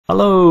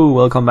Hello,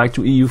 welcome back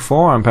to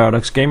EU4. I'm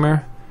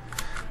ParadogsGamer.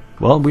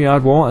 Well, we are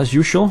at war as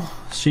usual,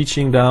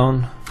 sieging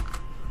down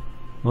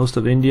most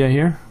of India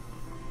here.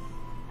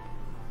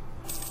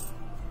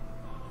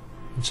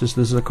 It's just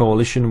this is a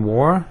coalition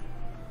war.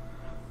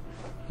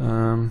 We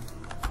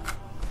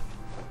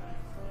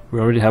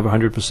already have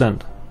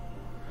 100%.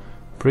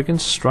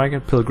 Brigands strike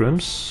at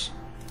pilgrims.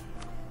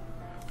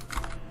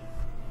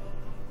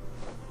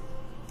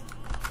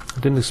 I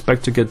didn't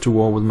expect to get to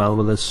war with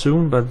Malva this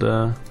soon, but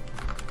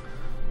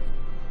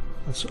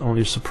that's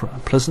only a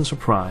pleasant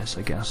surprise,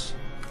 I guess.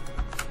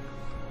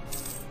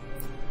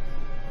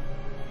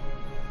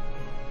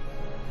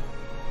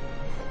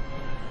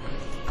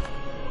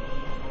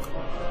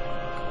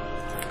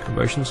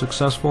 Conversion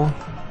successful.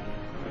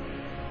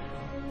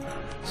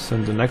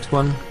 Send the next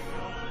one.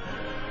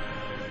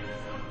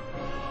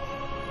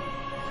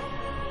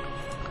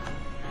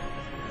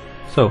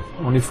 So,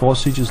 only 4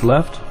 sieges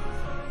left.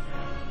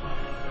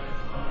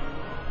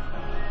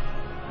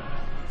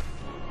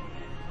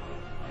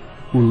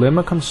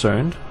 Ulema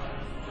concerned.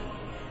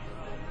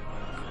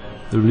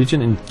 The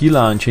religion in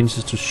Gilan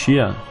changes to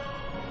Shia.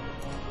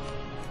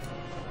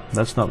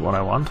 That's not what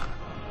I want.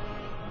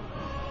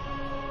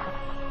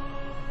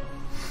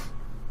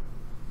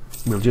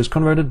 We'll just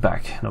convert it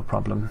back, no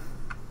problem.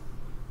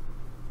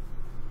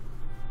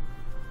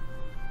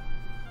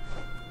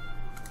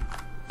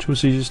 Two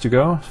sieges to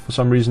go. For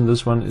some reason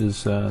this one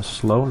is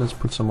slow. Let's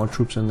put some more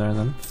troops in there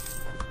then.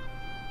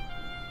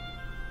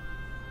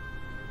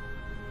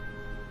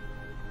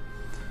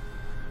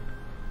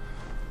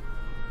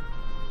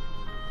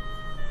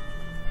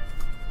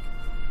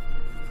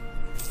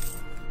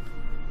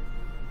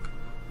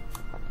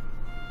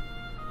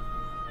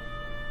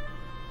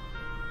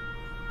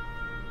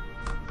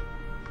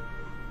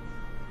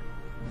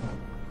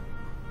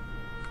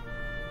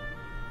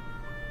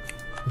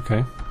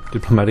 Okay,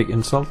 diplomatic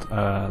insult,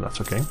 that's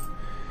okay.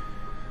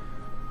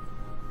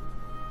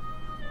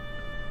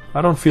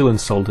 I don't feel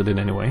insulted in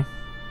any way.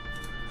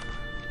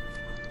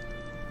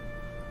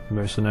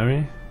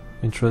 Mercenary,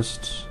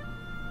 interests,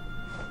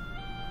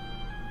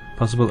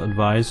 possible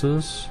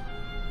advisors.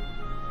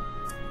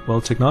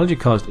 Well, technology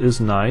cost is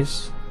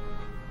nice.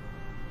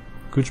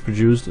 Goods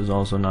produced is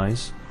also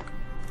nice.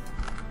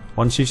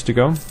 1 siege to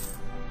go.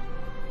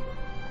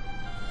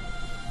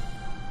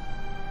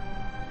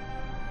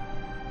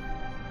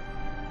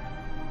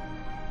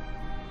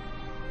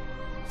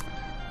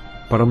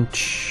 Bottom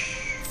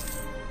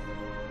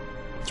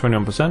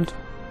 21%.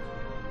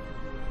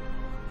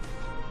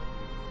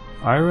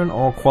 Iron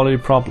ore quality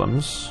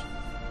problems.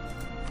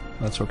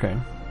 That's okay.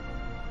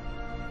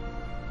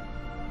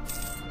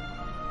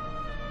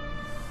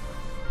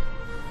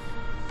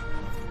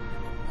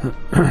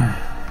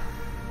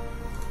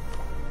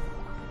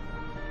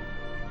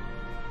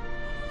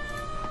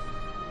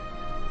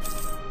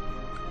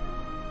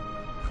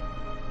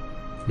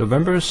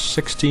 November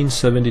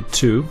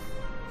 1672.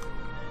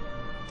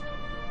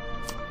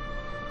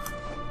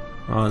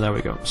 Oh, there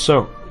we go.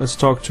 So, let's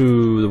talk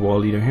to the war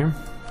leader here.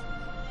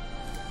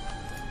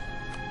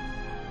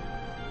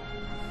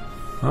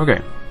 Okay.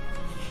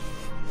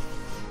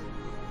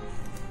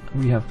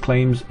 We have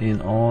claims in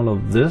all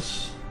of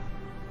this.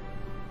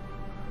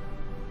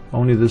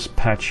 Only this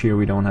patch here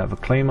we don't have a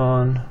claim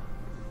on.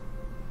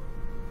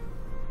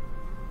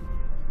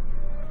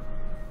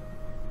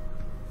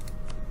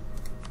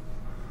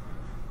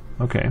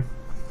 Okay.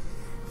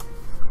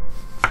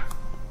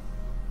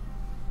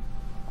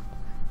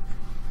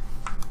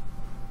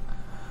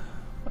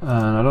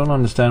 And I don't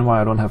understand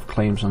why I don't have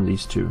claims on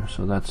these two,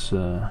 so that's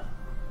a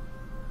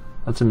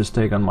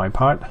mistake on my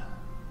part.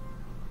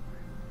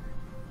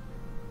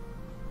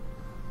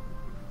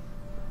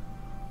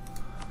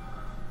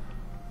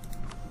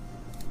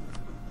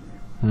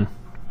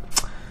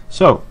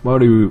 So what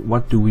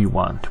do we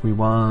want? We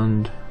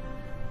want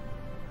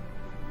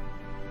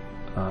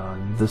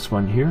this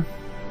one here.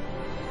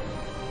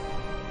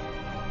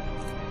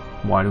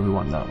 Why do we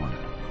want that one?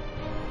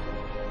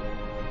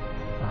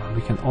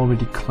 We can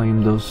already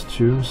claim those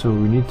two, so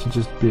we need to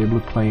just be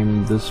able to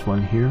claim this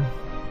one here.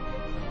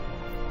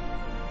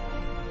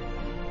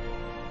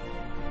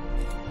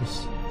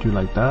 Just do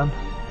like that.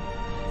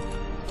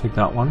 Take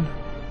that one.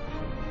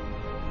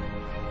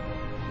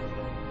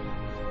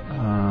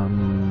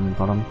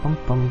 Bum, bum,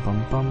 bum,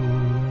 bum, bum.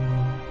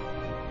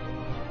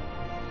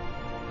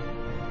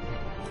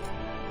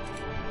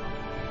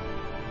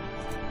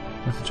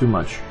 That's too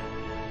much.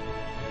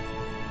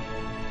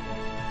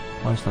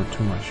 Why is that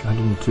too much?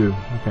 102,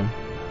 okay.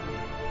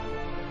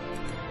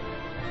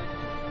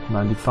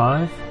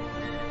 95.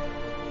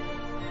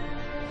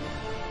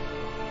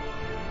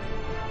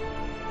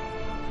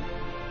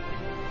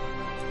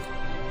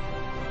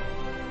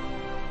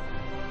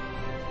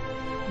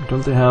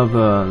 Don't they have,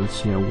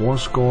 let's see, a war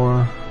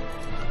score?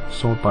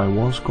 Sort by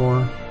war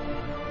score?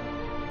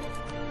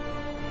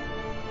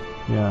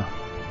 Yeah.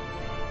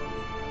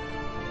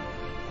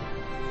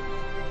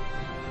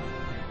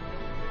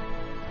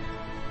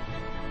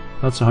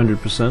 That's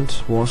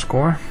 100% war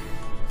score,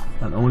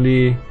 and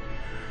only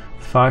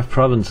 5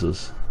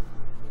 provinces.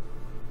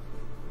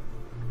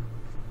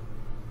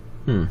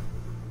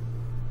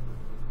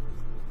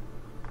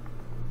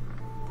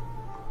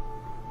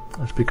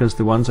 That's because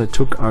the ones I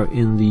took are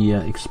in the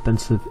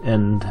expensive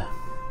end.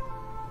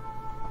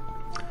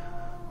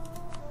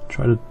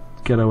 Try to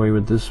get away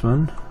with this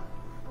one.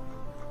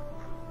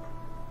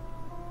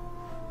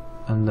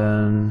 And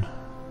then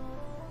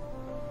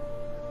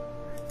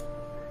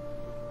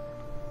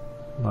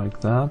like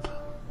that.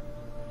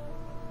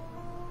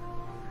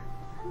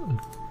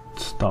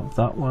 Stop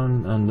that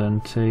one and then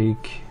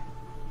take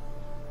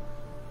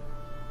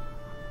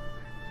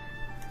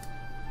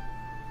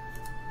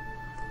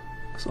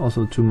it's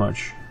also too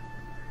much.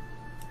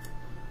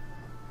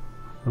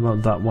 What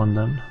about that one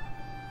then?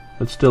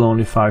 That's still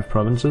only 5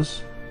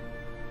 provinces.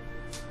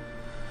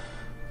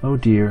 Oh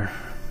dear.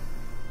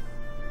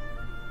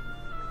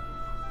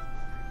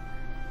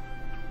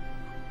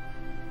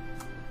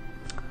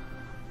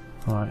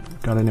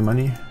 Alright, got any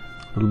money?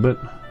 A little bit.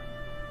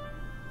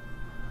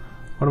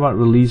 What about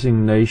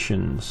releasing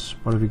nations?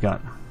 What have we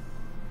got?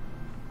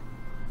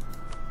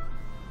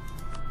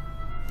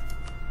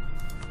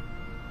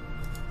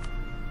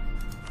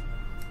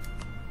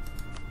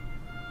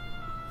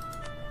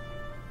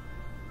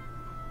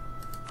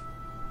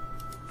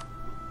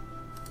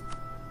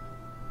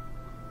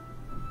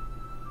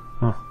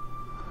 Huh.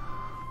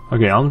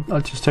 Okay, I'll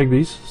just take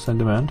these. Send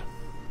demand.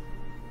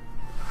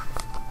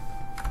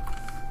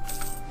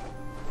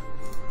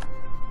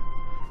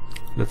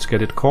 Let's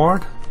get it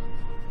cored.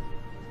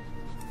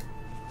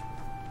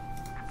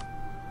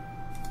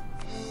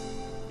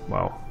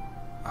 Wow,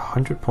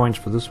 100 points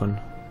for this one.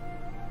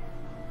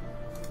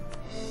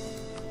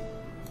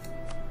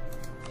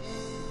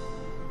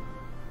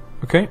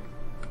 Okay.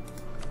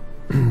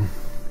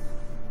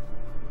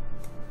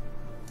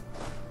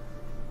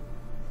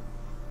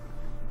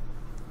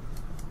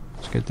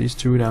 Let's get these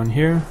two down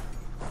here.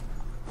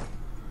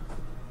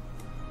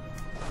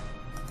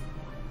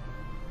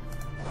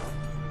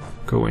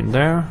 Go in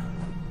there.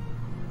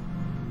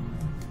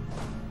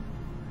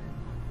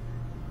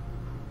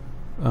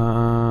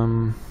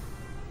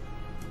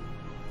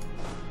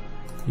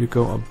 You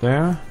go up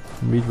there,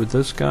 meet with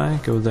this guy,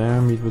 go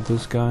there, meet with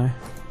this guy.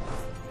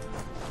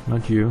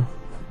 Not you.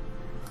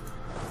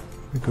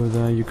 You go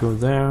there, you go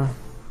there.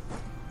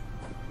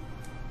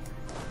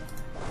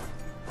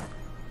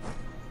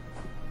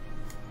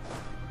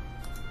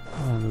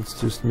 Let's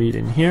just meet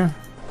in here.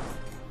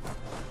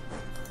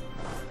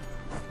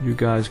 You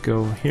guys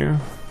go here.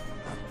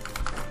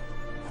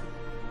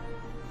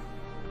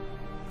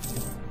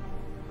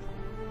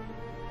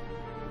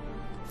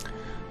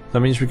 That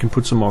means we can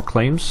put some more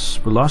claims.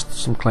 We lost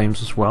some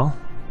claims as well.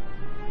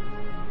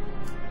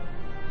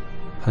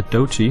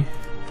 Hadoti.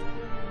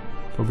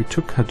 But we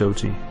took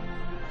Hadoti.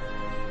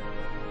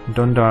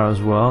 Dundar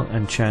as well,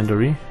 and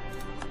Chandari.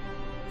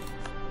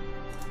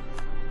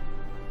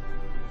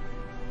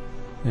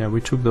 Yeah,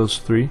 we took those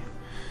 3.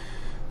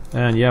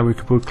 And yeah, we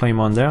could put claim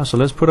on there. So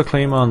let's put a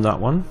claim on that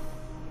one.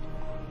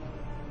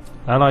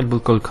 Allied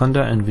with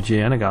Golconda and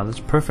Vijayanagar. That's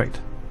perfect.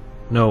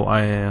 No,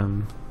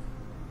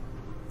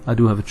 I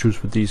do have a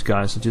truce with these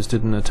guys. I just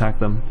didn't attack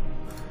them.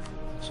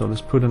 So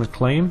let's put in a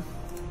claim.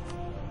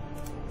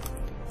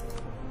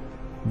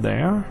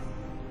 There.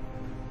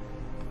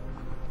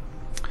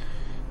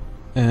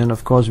 And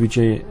of course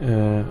Vijay...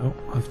 oh,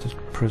 I have to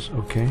press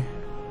OK.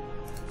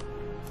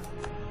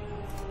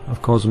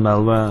 Of course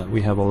Malwa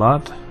we have a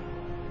lot.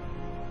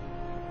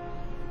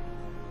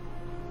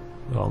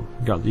 Well,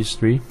 got these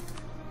 3.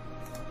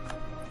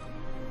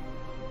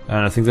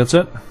 And I think that's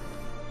it.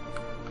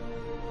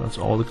 That's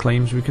all the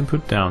claims we can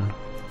put down.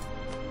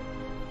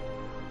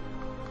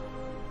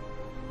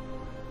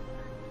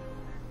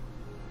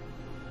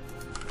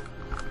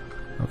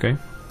 Okay.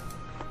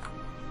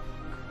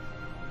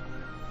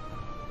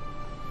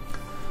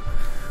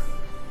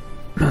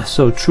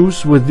 So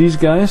truce with these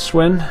guys,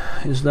 when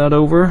is that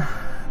over?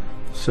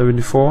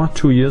 74,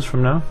 2 years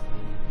from now.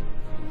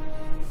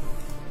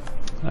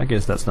 I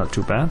guess that's not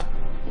too bad.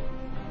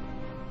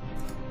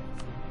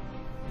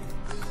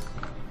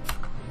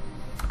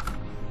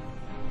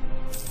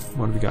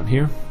 What have we got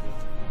here?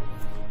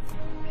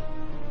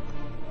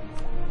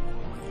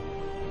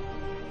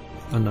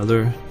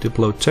 Another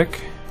Diplotech.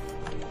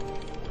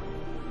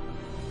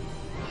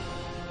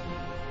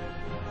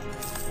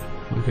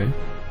 Okay.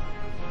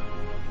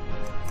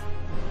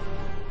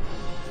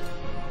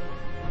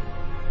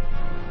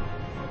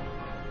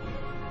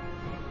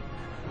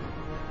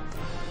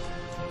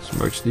 Let's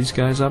merge these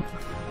guys up.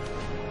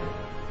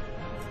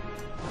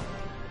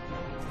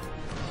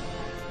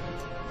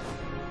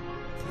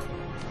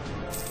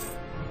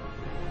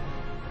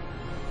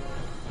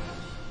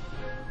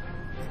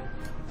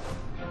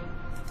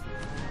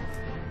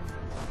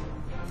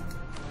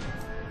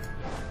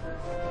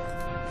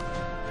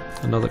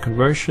 Another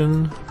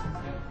conversion.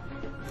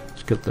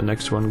 Let's get the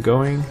next one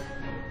going.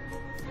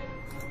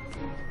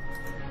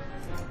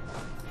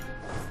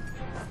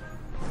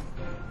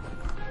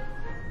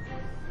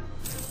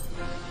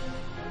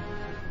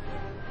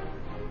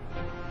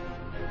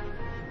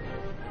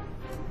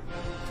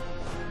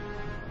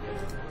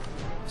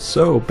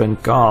 So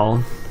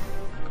Bengal,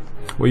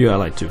 Were you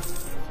allied to?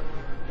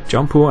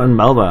 Jampur and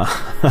Malva.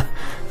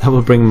 That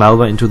will bring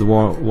Malva into the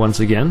war once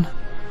again.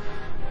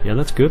 Yeah,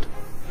 that's good.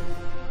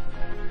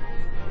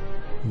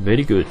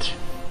 Very good.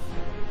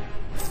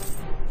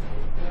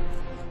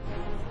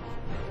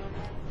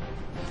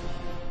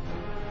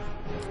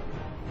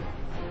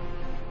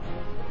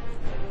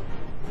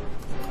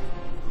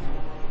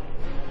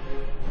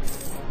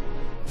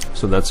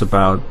 So that's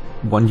about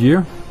 1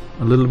 year,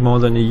 a little more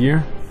than a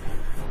year.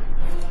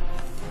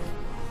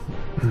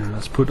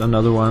 Let's put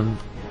another one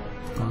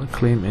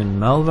claim in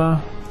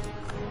Malva,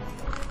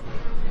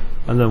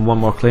 and then one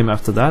more claim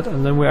after that,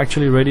 and then we're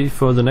actually ready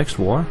for the next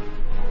war.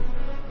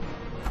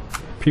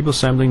 People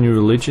sampling new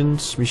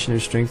religions,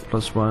 missionary strength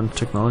 +1,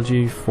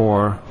 technology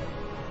for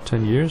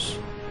 10 years.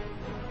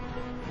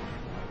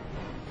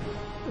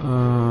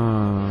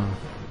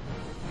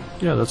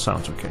 Yeah, that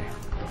sounds okay.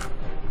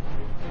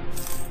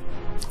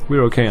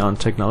 We're okay on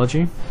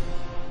technology.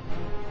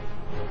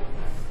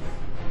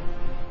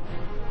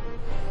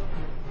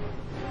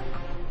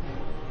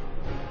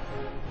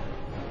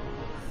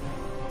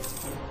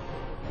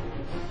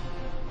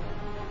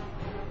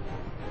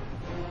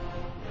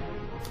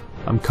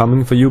 I'm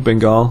coming for you,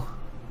 Bengal.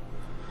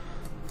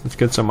 Let's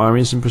get some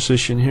armies in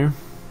position here.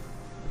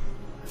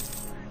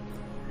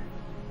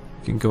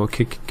 You can go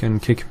kick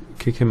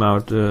him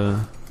out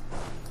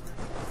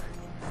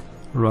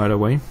right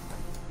away.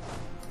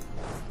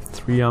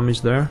 3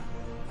 armies there.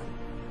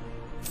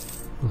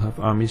 We'll have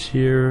armies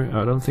here.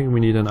 I don't think we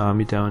need an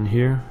army down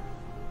here.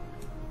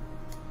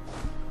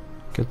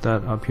 Get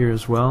that up here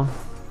as well.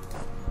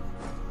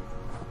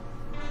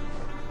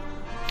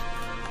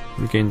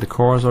 We gained the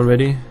cores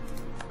already.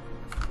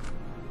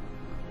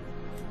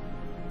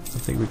 I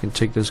think we can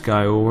take this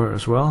guy over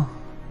as well.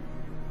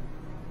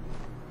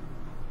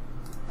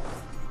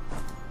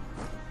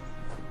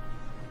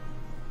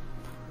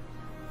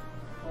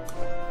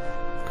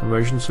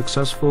 Conversion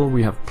successful.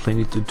 We have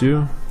plenty to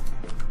do.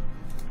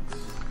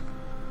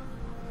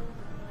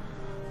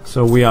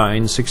 So we are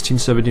in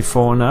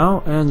 1674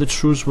 now, and the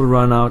truce will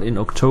run out in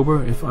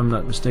October, if I'm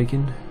not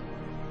mistaken.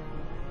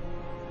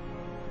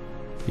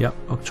 Yeah,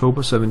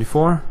 October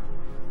 74.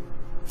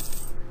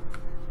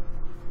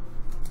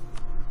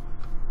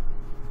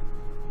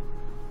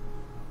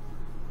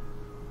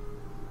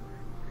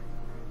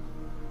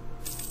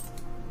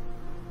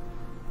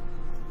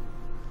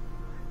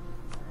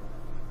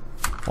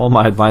 All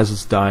my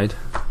advisors died.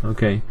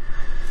 Okay.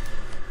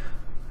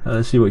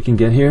 Let's see what we can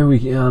get here.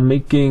 We are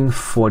making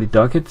 40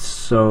 ducats,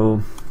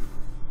 so...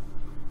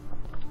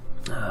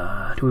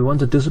 do we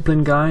want a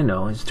discipline guy?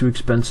 No, it's too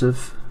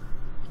expensive.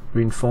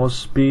 Reinforced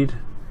speed.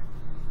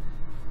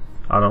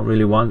 I don't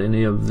really want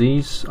any of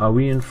these. Are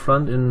we in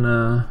front in...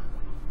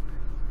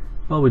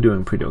 well, we're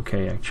doing pretty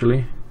okay,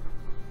 actually.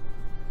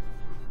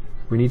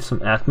 We need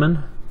some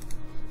admin.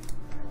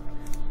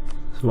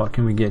 So what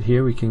can we get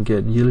here? We can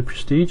get yearly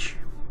prestige.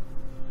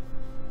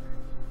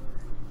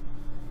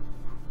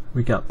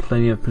 We got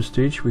plenty of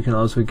prestige. We can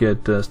also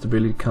get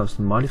stability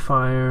custom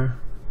modifier.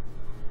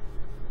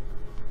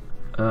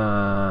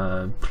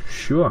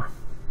 Sure.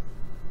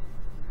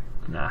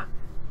 Nah.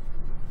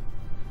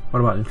 What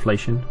about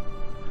inflation?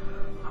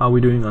 How are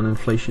we doing on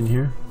inflation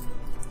here?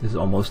 This is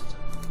almost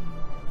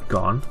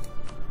gone.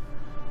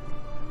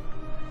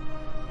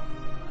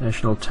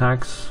 National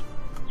tax.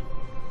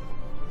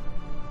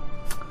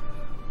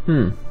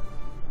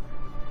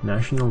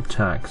 National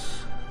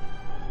tax.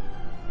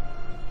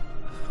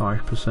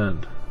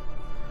 5%.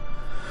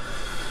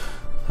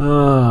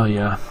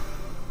 Yeah.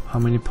 How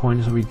many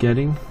points are we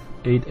getting?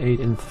 8, 8,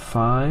 and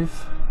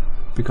 5.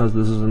 Because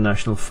this is a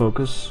national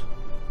focus.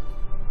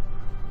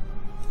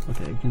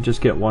 Okay, you can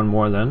just get one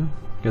more then.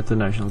 Get the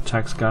national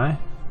tax guy.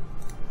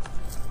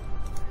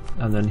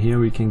 And then here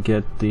we can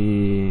get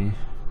the...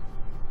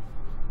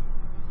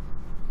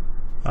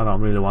 I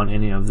don't really want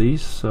any of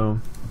these, so...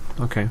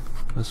 Okay,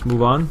 let's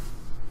move on.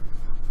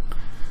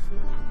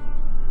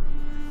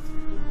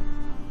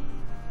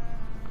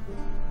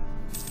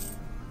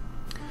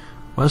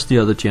 Where's the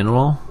other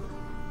general?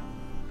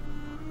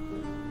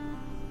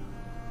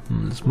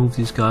 Let's move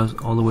these guys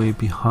all the way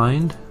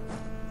behind.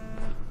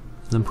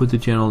 Then put the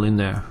general in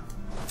there.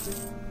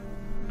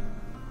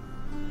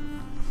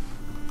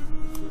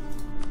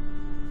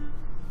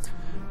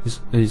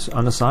 He's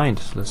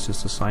unassigned. Let's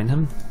just assign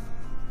him.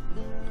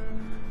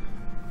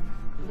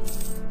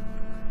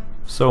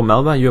 So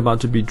Malva, you're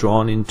about to be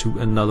drawn into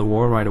another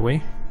war right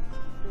away.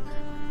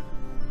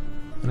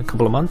 In a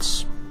couple of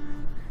months.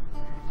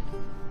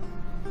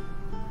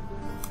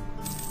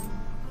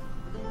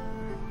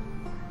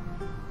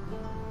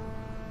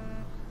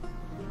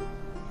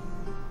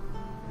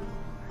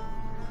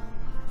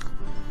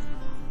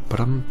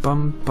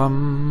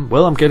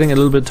 Well, I'm getting a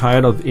little bit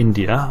tired of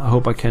India. I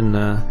hope I can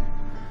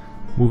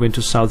move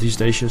into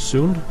Southeast Asia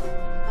soon.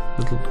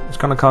 It's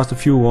gonna cost a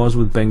few wars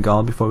with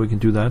Bengal before we can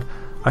do that.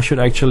 I should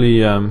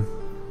actually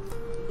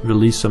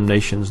release some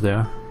nations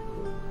there.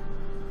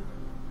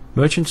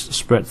 Merchants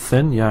spread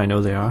thin. Yeah, I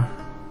know they are.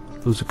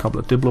 Lose a couple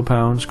of diplo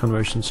pounds.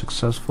 Conversion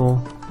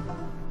successful.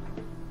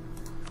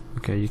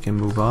 Okay, you can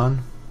move on.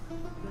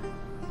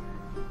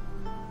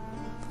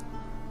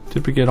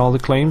 Did we get all the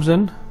claims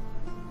in?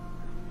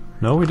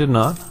 No, we did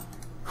not.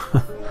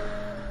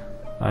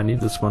 I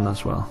need this one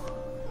as well.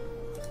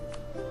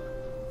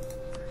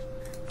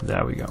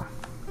 There we go.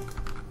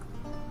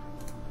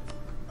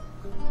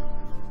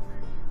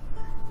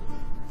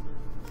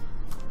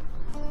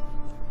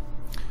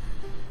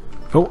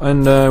 Oh,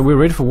 and we're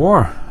ready for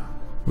war.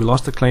 We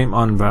lost the claim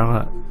on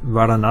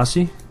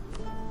Varanasi.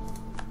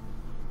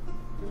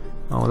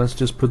 Oh, let's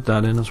just put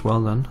that in as well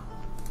then.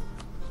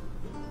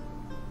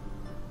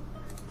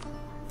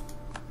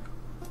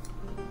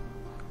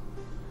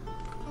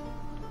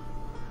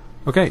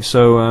 Okay,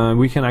 so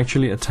we can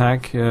actually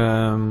attack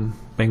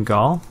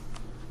Bengal.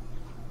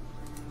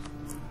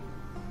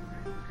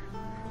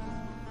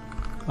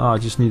 I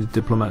just need a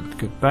diplomat to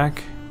get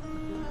back.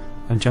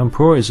 And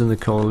Jampur is in the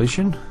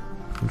coalition.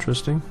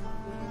 Interesting.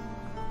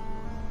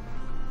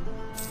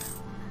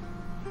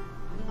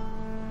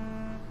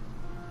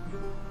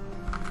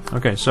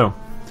 Okay, so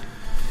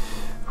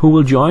who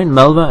will join?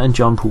 Malwa and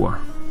Jampur.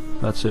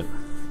 That's it.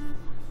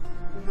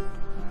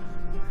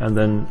 And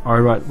then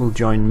Ararat will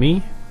join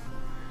me.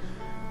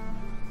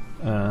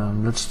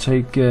 Let's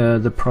take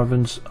the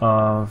province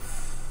of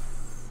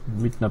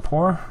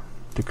Midnapur.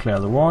 Declare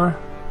the war.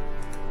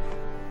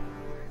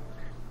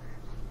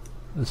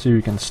 Let's see if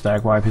we can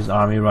stack wipe his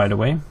army right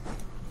away.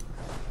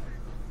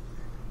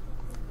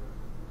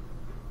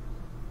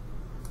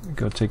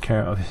 Go take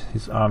care of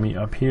his army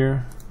up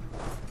here.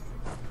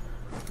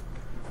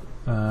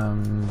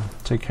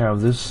 Take care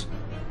of this.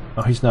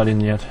 Oh, he's not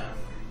in yet.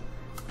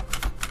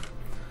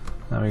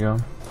 There we go.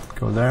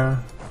 Go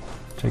there.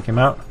 Take him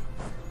out.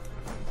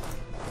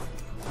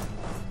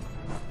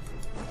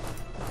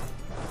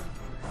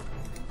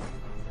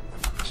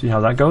 See how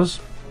that goes.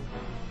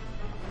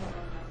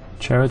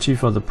 Charity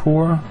for the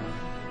poor.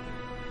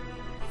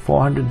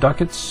 400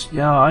 ducats.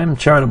 Yeah, I am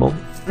charitable.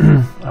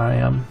 I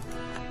am.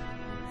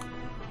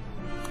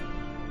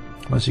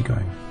 Where's he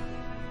going?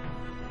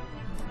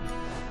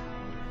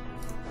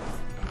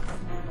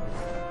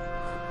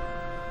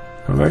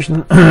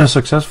 Conversion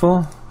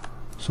successful.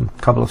 Some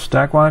couple of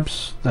stack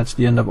wipes. That's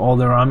the end of all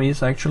their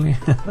armies actually.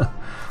 That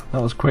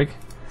was quick.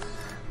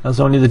 There's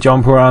only the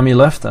Jampur army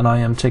left and I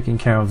am taking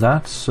care of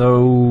that.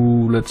 So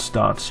let's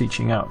start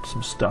sieging out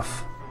some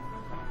stuff.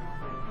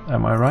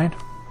 Am I right?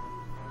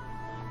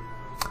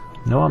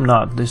 No, I'm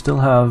not. They still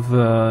have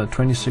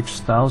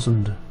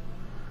 26,000.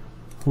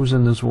 Who's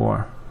in this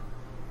war?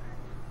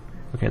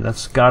 Okay,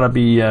 that's gotta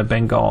be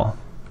Bengal.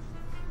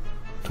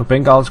 So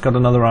Bengal's got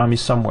another army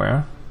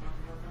somewhere.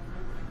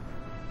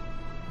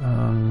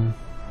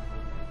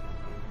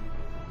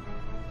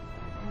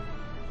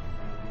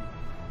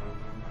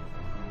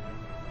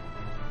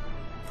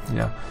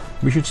 Yeah,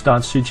 we should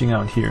start sieging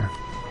out here.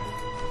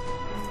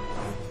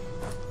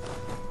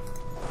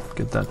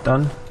 Get that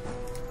done.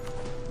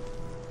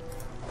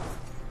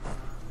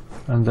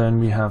 And then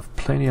we have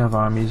plenty of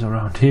armies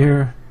around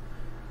here.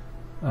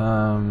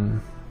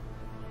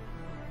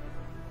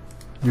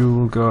 You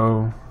will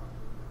go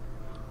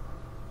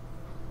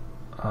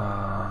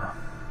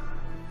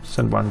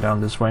send one down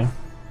this way.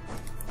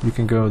 You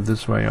can go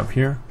this way up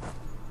here.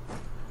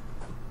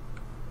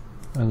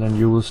 And then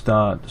you will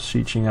start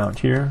sieging out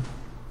here.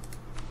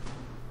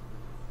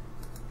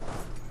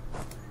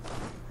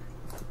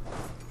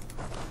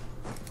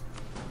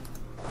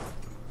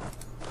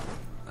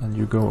 And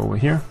you go over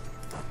here.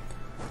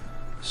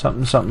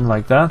 Something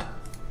like that.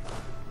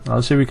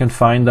 I'll see if we can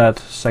find that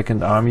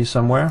second army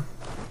somewhere.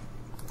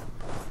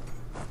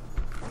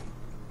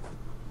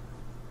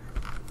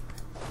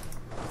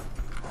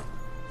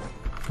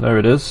 There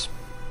it is,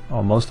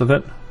 or most of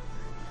it.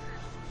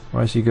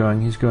 Where is he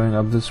going? He's going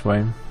up this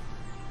way.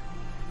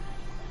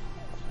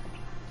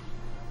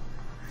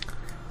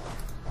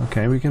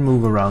 Okay, we can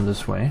move around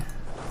this way.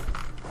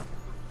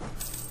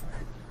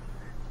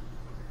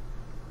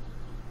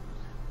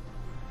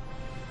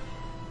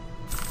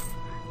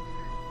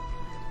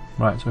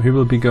 Right, so he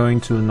will be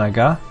going to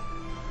Naga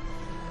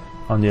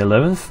on the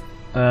 11th,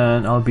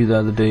 and I'll be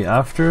there the day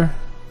after.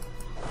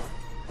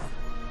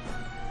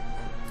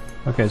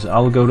 Okay, so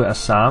I'll go to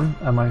Assam.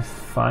 Am I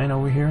fine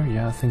over here?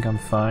 Yeah, I think I'm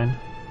fine.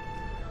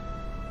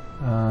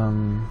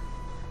 I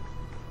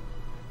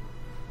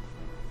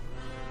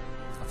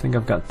think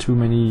I've got too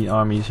many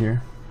armies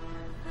here.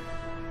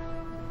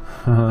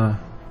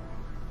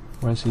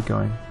 Where's he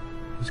going?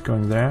 He's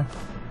going there.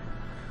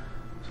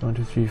 So 1,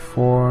 2, 3,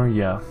 4.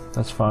 Yeah,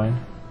 that's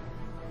fine.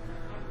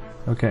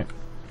 Okay.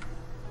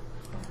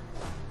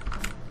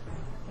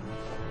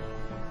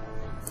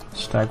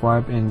 Stack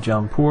wipe in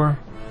Jampur.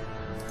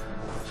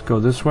 Let's go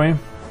this way.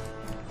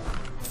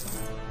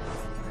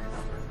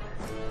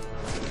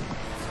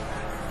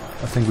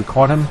 I think we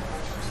caught him.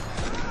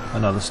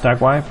 Another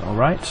stack wipe.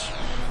 Alright.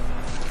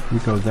 We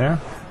go there.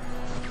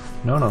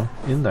 No,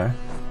 in there.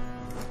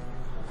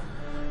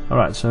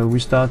 Alright, so we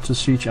start to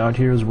siege out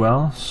here as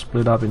well.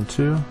 Split up in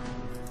two.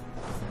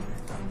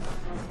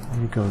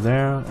 You go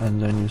there, and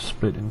then you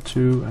split in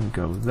two and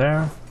go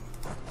there.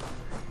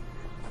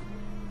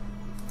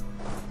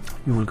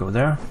 You will go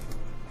there.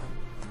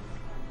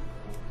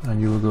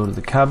 And you will go to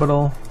the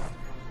capital.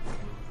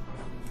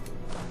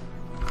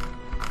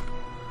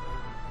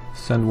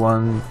 Send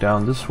one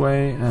down this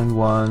way and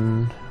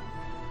one...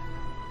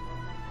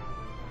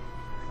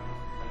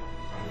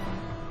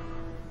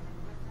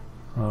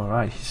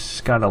 Alright, he's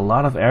got a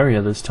lot of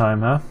area this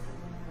time, huh?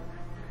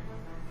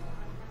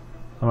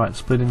 Alright,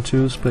 split in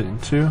two, split in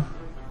two.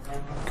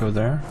 Go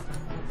there.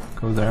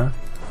 Go there.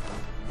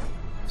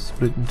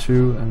 Split in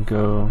two and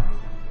go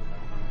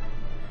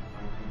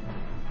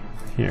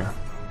here.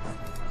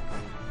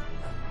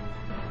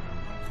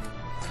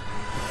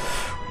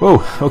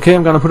 Whoa, okay,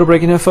 I'm gonna put a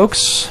break in here,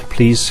 folks.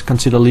 Please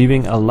consider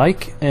leaving a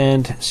like,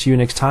 and see you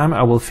next time.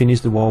 I will finish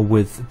the war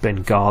with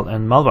Bengal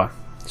and Malwa.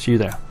 See you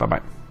there. Bye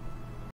bye.